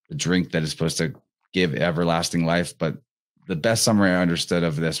the drink that is supposed to give everlasting life. But the best summary I understood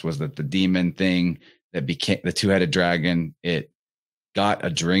of this was that the demon thing that became the two-headed dragon, it got a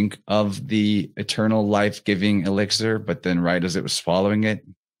drink of the eternal life-giving elixir, but then right as it was swallowing it,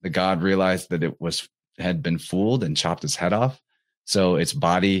 the god realized that had been fooled and chopped its head off. So its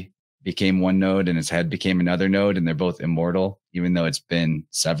body became one node and its head became another node, and they're both immortal, even though it's been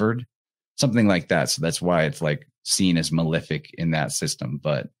severed. Something like that. So that's why it's like seen as malefic in that system.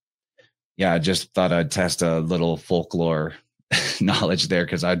 But yeah, I just thought I'd test a little folklore knowledge there,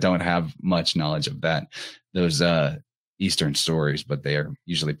 because I don't have much knowledge of those Eastern stories, but they are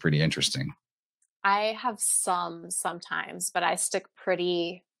usually pretty interesting. I have sometimes, but I stick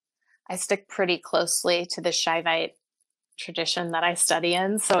pretty closely to the Shaivite tradition that I study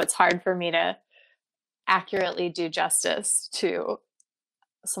in. So it's hard for me to accurately do justice to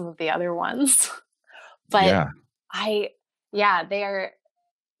some of the other ones. But yeah. They are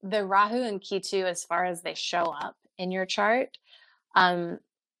the Rahu and Ketu, as far as they show up in your chart.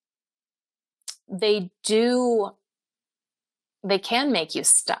 They can make you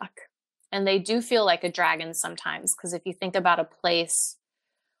stuck, and they do feel like a dragon sometimes. Because if you think about a place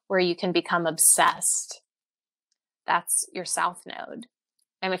where you can become obsessed, that's your south node.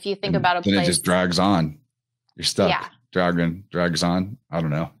 And if you think about a place, it just drags on. You're stuck. Yeah. Dragon drags on. I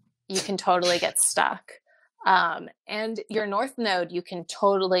don't know. You can totally get stuck. And your north node, you can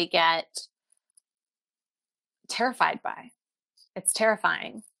totally get terrified by. It's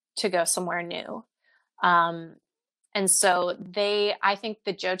terrifying to go somewhere new. And so I think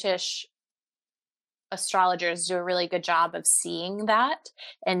the Jyotish astrologers do a really good job of seeing that.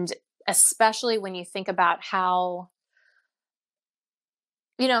 And especially when you think about how,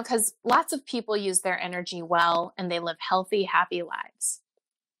 because lots of people use their energy well and they live healthy, happy lives.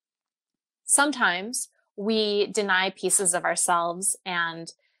 Sometimes we deny pieces of ourselves,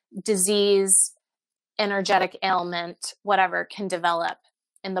 and disease, energetic ailment, whatever, can develop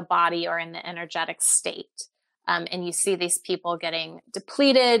in the body or in the energetic state. And you see these people getting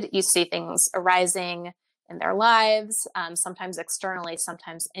depleted. You see things arising in their lives, sometimes externally,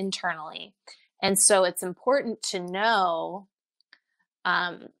 sometimes internally. And so it's important to know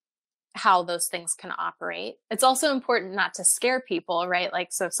how those things can operate. It's also important not to scare people, right?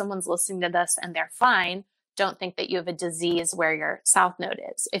 Like, so if someone's listening to this and they're fine, don't think that you have a disease where your south node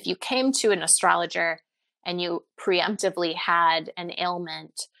is. If you came to an astrologer and you preemptively had an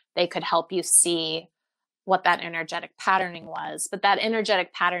ailment, they could help you see what that energetic patterning was. But that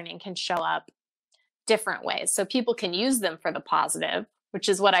energetic patterning can show up different ways. So people can use them for the positive, which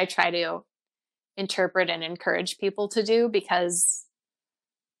is what I try to interpret and encourage people to do, because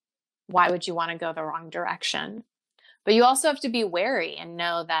why would you want to go the wrong direction? But you also have to be wary and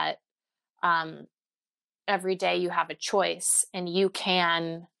know that every day you have a choice, and you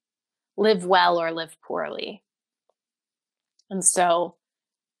can live well or live poorly. And so,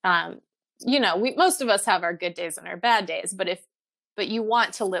 most of us have our good days and our bad days, but you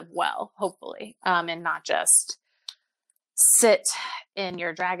want to live well, hopefully, and not just sit in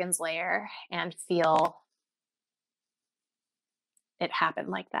your dragon's lair and feel it happen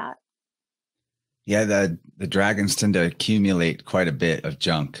like that. Yeah, the dragons tend to accumulate quite a bit of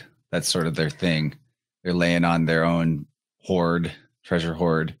junk. That's sort of their thing. They're laying on their own treasure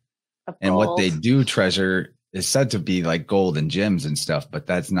hoard. And what they do treasure is said to be like gold and gems and stuff, but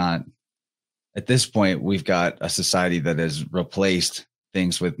that's not. At this point, we've got a society that has replaced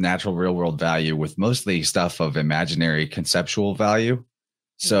things with natural real world value with mostly stuff of imaginary conceptual value.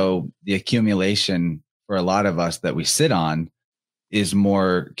 So the accumulation for a lot of us that we sit on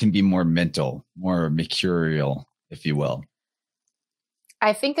can be more mental, more mercurial, if you will.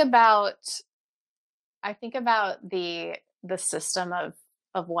 I think about the system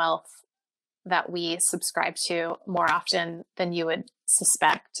of wealth that we subscribe to more often than you would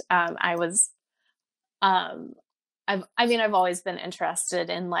suspect. I've always been interested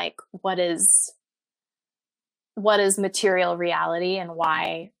in like what is material reality, and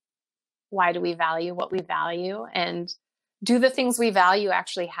why do we value what we value, and do the things we value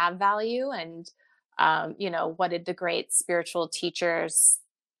actually have value? And what did the great spiritual teachers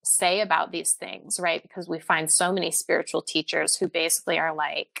say about these things, right? Because we find so many spiritual teachers who basically are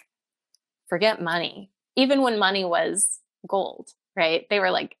like, forget money. Even when money was gold, right? They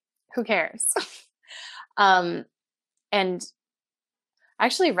were like, who cares? And I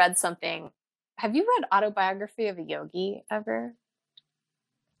actually read something. Have you read Autobiography of a Yogi ever?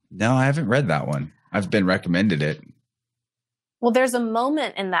 No, I haven't read that one. I've been recommended it. Well, there's a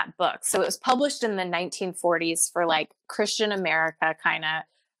moment in that book. So it was published in the 1940s for like Christian America kind of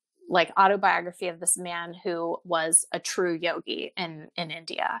like autobiography of this man who was a true yogi in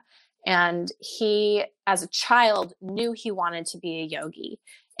India. And he, as a child, knew he wanted to be a yogi.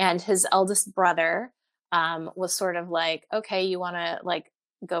 And his eldest brother was sort of like, okay, you want to like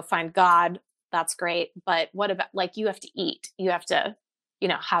go find God. That's great. But what about, like, you have to eat, you have to, you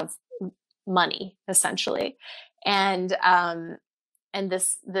know, have money essentially. And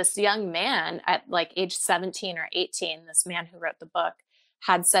this young man at like age 17 or 18, this man who wrote the book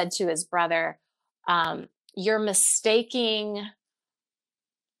had said to his brother, you're mistaking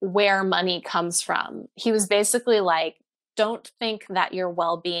where money comes from. He was basically like, don't think that your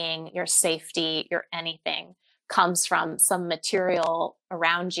well-being, your safety, your anything comes from some material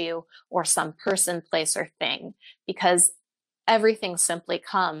around you or some person, place, or thing, because everything simply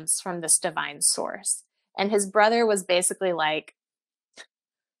comes from this divine source. And his brother was basically like,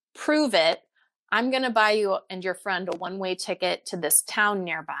 prove it. I'm going to buy you and your friend a one-way ticket to this town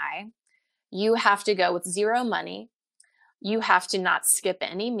nearby. You have to go with zero money. You have to not skip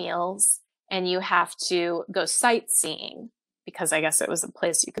any meals, and you have to go sightseeing, because I guess it was a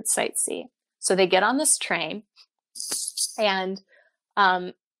place you could sightsee. So they get on this train, and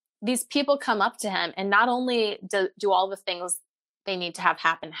these people come up to him, and not only do all the things they need to have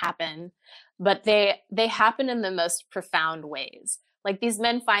happen, but they happen in the most profound ways. Like, these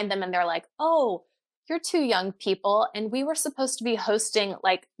men find them and they're like, oh, you're two young people, and we were supposed to be hosting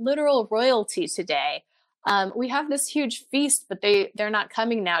like literal royalty today. We have this huge feast, but they're not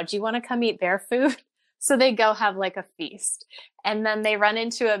coming now. Do you want to come eat their food? So they go have like a feast. And then they run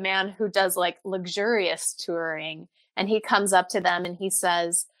into a man who does like luxurious touring. And he comes up to them and he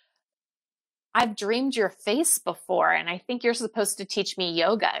says, I've dreamed your face before, and I think you're supposed to teach me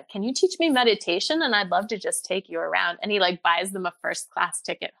yoga. Can you teach me meditation? And I'd love to just take you around. And he like buys them a first class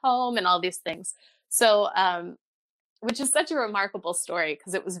ticket home and all these things. So, which is such a remarkable story,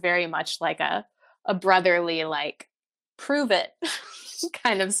 because it was very much like a brotherly, like, prove it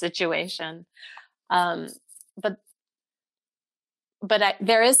kind of situation. But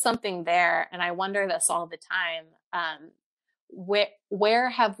there is something there. And I wonder this all the time. Where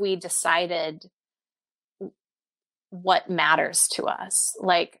have we decided what matters to us?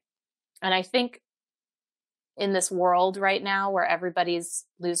 Like, and I think in this world right now where everybody's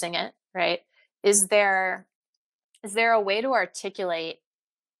losing it, right? Is there a way to articulate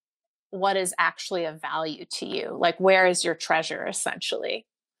what is actually of value to you? Like, where is your treasure, essentially?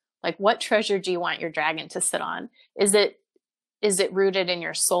 Like, what treasure do you want your dragon to sit on? Is it rooted in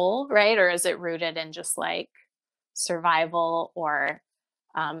your soul, right? Or is it rooted in just like survival or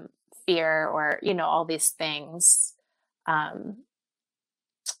fear, or, you know, all these things? It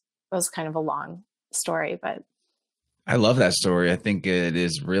was kind of a long story, but I love that story. I think it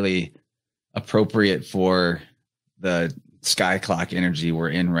is really appropriate for the sky clock energy we're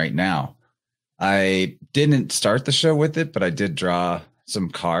in right now. I didn't start the show with it, but I did draw some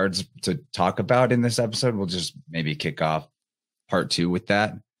cards to talk about in this episode. We'll just maybe kick off part 2 with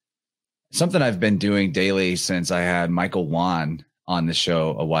that. Something I've been doing daily since I had Michael Wan on the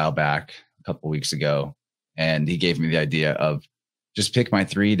show a while back, a couple weeks ago. And he gave me the idea of just pick my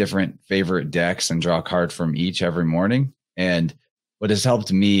 3 different favorite decks and draw a card from each every morning. And what has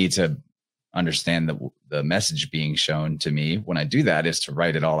helped me to understand the message being shown to me when I do that is to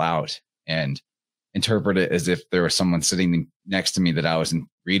write it all out and interpret it as if there was someone sitting next to me that I was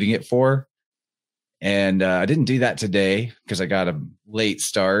reading it for. And I didn't do that today because I got a late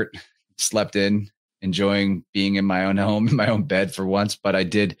start, slept in, enjoying being in my own home, in my own bed for once. But I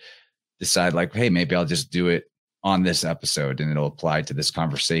did decide, like, hey, maybe I'll just do it on this episode and it'll apply to this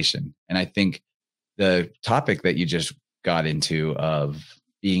conversation. And I think the topic that you just got into of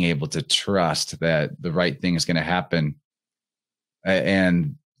being able to trust that the right thing is going to happen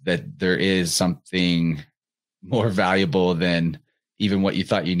and that there is something more valuable than even what you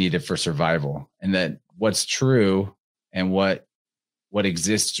thought you needed for survival, and that what's true and what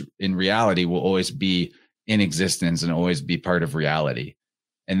exists in reality will always be in existence and always be part of reality.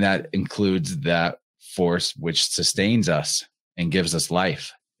 And that includes that force which sustains us and gives us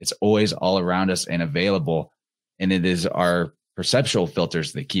life. It's always all around us and available. And it is our perceptual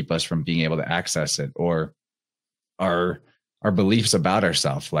filters that keep us from being able to access it, or our beliefs about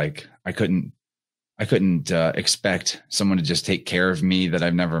ourselves. Like, I couldn't expect someone to just take care of me that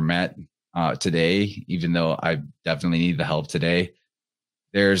I've never met today, even though I definitely need the help today.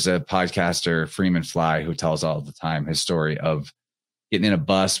 There's a podcaster, Freeman Fly, who tells all the time his story of getting in a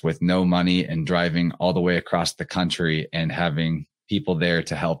bus with no money and driving all the way across the country and having people there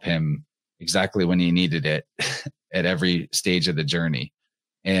to help him exactly when he needed it at every stage of the journey.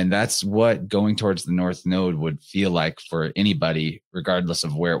 And that's what going towards the North Node would feel like for anybody, regardless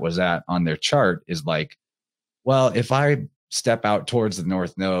of where it was at on their chart, is like, well, if I step out towards the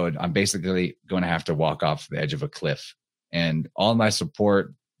North Node, I'm basically going to have to walk off the edge of a cliff. And all my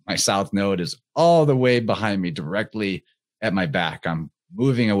support, my South Node is all the way behind me, directly at my back. I'm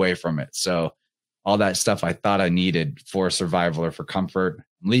moving away from it. So all that stuff I thought I needed for survival or for comfort,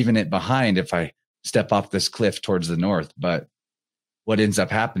 I'm leaving it behind if I step off this cliff towards the north. But what ends up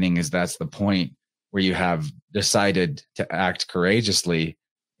happening is that's the point where you have decided to act courageously,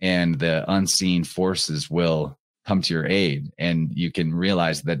 and the unseen forces will come to your aid. And you can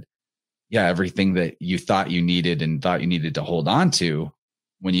realize that, yeah, everything that you thought you needed and thought you needed to hold on to,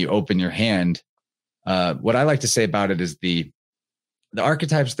 when you open your hand, what I like to say about it is the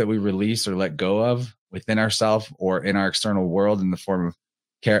archetypes that we release or let go of within ourselves or in our external world in the form of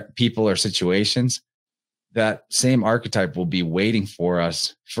people or situations, that same archetype will be waiting for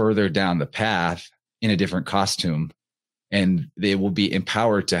us further down the path in a different costume. And they will be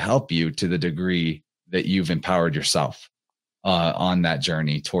empowered to help you to the degree that you've empowered yourself on that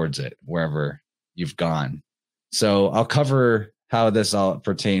journey towards it, wherever you've gone. So I'll cover how this all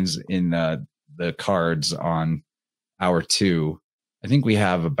pertains in the cards on hour 2. I think we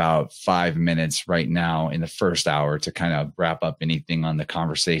have about 5 minutes right now in the first hour to kind of wrap up anything on the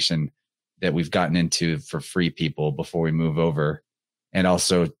conversation that we've gotten into for free people before we move over. And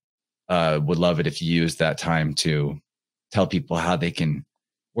also would love it if you use that time to tell people how they can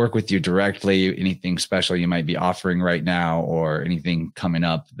work with you directly, anything special you might be offering right now, or anything coming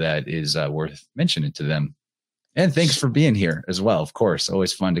up that is worth mentioning to them. And thanks for being here as well. Of course,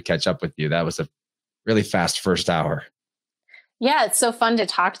 always fun to catch up with you. That was a really fast first hour. Yeah, it's so fun to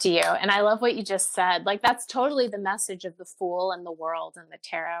talk to you. And I love what you just said. Like, that's totally the message of the Fool and the world and the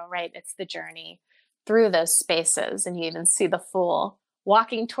tarot, right? It's the journey through those spaces. And you even see the Fool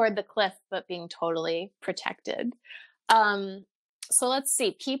walking toward the cliff, but being totally protected. So let's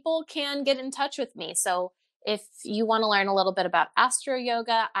see. People can get in touch with me. So if you want to learn a little bit about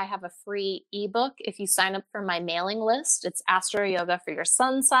Astro-Yoga, I have a free ebook. If you sign up for my mailing list, it's Astro-Yoga for your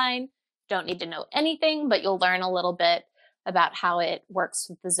sun sign. Don't need to know anything, but you'll learn a little bit about how it works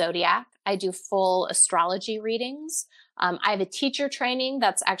with the zodiac. I do full astrology readings. I have a teacher training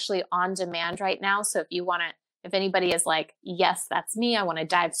that's actually on demand right now. So if you want to, if anybody is like, yes, that's me, I want to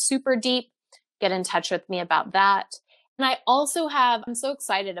dive super deep, get in touch with me about that. And I also have, I'm so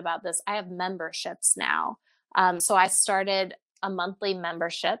excited about this, I have memberships now. So I started a monthly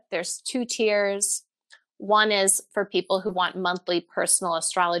membership. There's 2 tiers. One is for people who want monthly personal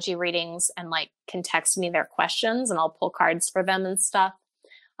astrology readings and like can text me their questions and I'll pull cards for them and stuff.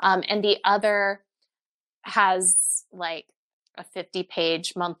 And the other has like a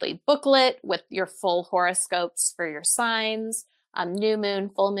 50-page monthly booklet with your full horoscopes for your signs, new moon,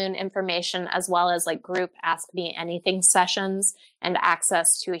 full moon information, as well as like group Ask Me Anything sessions and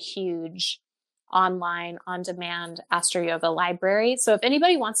access to a huge online on-demand Astro-Yoga library. So if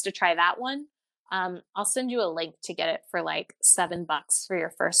anybody wants to try that one, I'll send you a link to get it for like $7 for your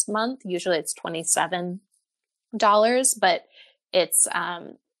first month. Usually it's $27, but it's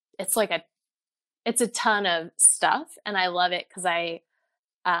like it's a ton of stuff. And I love it because I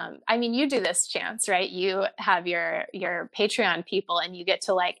mean, you do this, Chance, right? You have your Patreon people and you get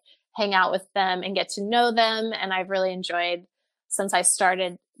to like hang out with them and get to know them. And I've really enjoyed, since I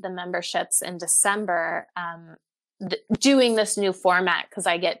started the memberships in December, doing this new format, because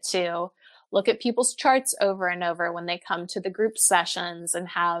I get to look at people's charts over and over when they come to the group sessions and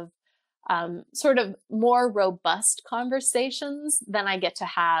have sort of more robust conversations than I get to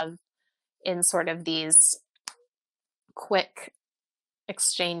have in sort of these quick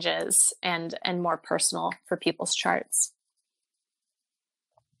exchanges and more personal for people's charts.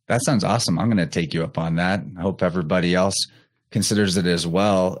 That sounds awesome. I'm going to take you up on that. I hope everybody else considers it as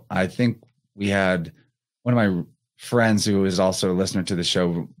well. I think we had one of my friends who is also a listener to the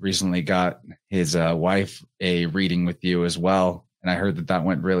show recently got his wife a reading with you as well. And I heard that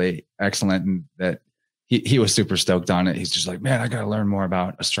went really excellent and that he was super stoked on it. He's just like, man, I got to learn more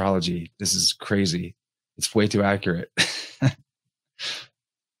about astrology. This is crazy. It's way too accurate.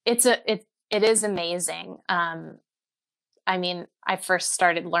 It is amazing. I mean, I first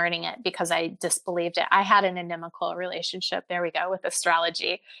started learning it because I disbelieved it. I had an inimical relationship, there we go, with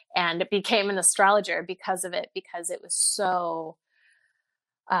astrology, and became an astrologer because of it, because it was so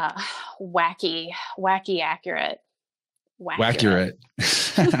wacky accurate. Waccurate.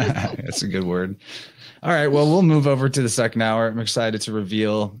 That's a good word. All right. Well, we'll move over to the second hour. I'm excited to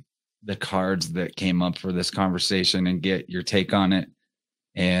reveal the cards that came up for this conversation and get your take on it.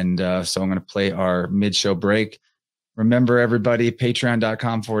 And so I'm going to play our mid-show break. Remember, everybody,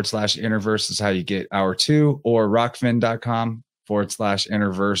 patreon.com/InnerVerse is how you get hour 2, or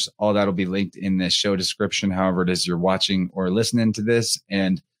rockfin.com/InnerVerse. All that'll be linked in the show description, however it is you're watching or listening to this.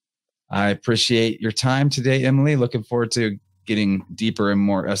 And I appreciate your time today, Emily. Looking forward to getting deeper and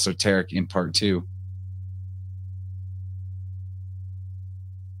more esoteric in part 2.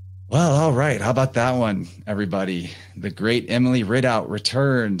 Well, all right. How about that one, everybody? The great Emily Ridout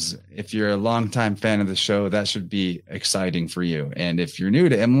returns. If you're a longtime fan of the show, that should be exciting for you. And if you're new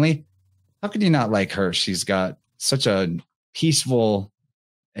to Emily, how could you not like her? She's got such a peaceful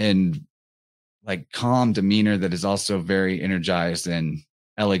and like calm demeanor that is also very energized and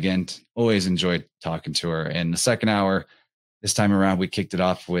elegant. Always enjoyed talking to her. And the second hour, this time around, we kicked it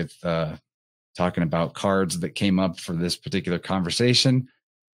off with talking about cards that came up for this particular conversation.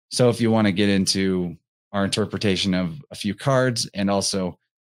 So if you want to get into our interpretation of a few cards, and also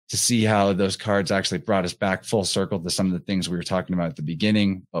to see how those cards actually brought us back full circle to some of the things we were talking about at the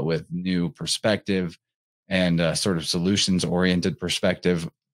beginning, but with new perspective and sort of solutions oriented perspective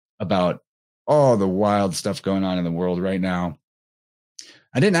about all the wild stuff going on in the world right now.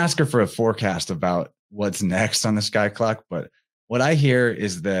 I didn't ask her for a forecast about what's next on the sky clock, but what I hear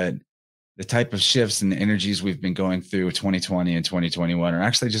is that the type of shifts and energies we've been going through 2020 and 2021 are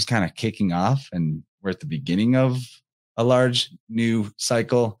actually just kind of kicking off, and we're at the beginning of a large new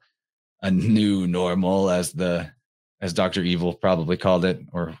cycle, a new normal, as Dr. Evil probably called it,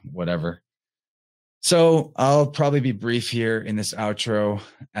 or whatever. So I'll probably be brief here in this outro.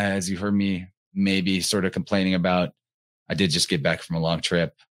 As you heard me maybe sort of complaining about, I did just get back from a long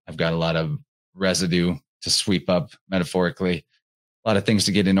trip. I've got a lot of residue to sweep up, metaphorically. A lot of things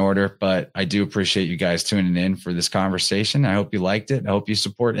to get in order, but I do appreciate you guys tuning in for this conversation. I hope you liked it. I hope you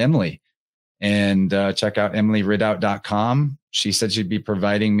support Emily, and check out emilyridout.com. She said she'd be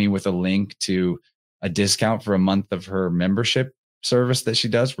providing me with a link to a discount for a month of her membership service that she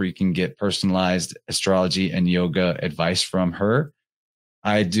does, where you can get personalized astrology and yoga advice from her.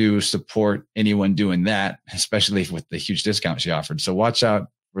 I do support anyone doing that, especially with the huge discount she offered. So watch out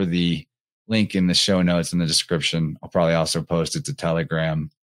for the link in the show notes in the description. I'll probably also post it to Telegram.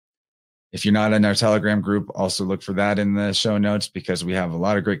 If you're not in our Telegram group, also look for that in the show notes, because we have a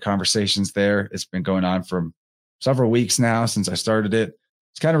lot of great conversations there. It's been going on for several weeks now since I started it.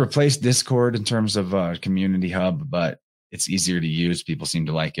 It's kind of replaced Discord in terms of a community hub, but it's easier to use. People seem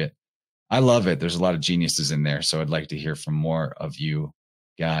to like it. I love it. There's a lot of geniuses in there. So I'd like to hear from more of you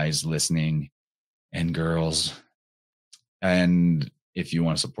guys listening, and girls. And if you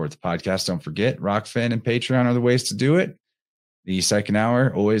want to support the podcast, don't forget Rockfin and Patreon are the ways to do it. The second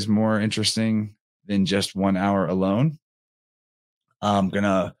hour, always more interesting than just 1 hour alone. I'm going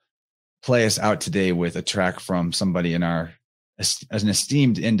to play us out today with a track from somebody in an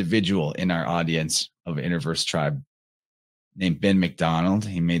esteemed individual in our audience of InnerVerse Tribe named Ben McDonald.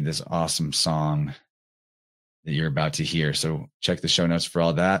 He made this awesome song that you're about to hear. So check the show notes for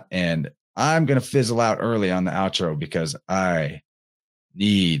all that. And I'm going to fizzle out early on the outro because I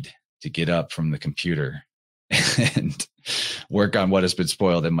need to get up from the computer and work on what has been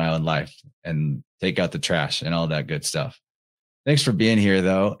spoiled in my own life and take out the trash and all that good stuff. Thanks for being here,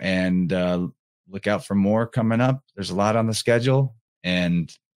 though. And look out for more coming up. There's a lot on the schedule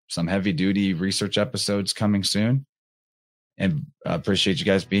and some heavy duty research episodes coming soon. And I appreciate you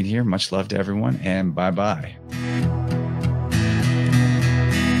guys being here. Much love to everyone, and bye-bye.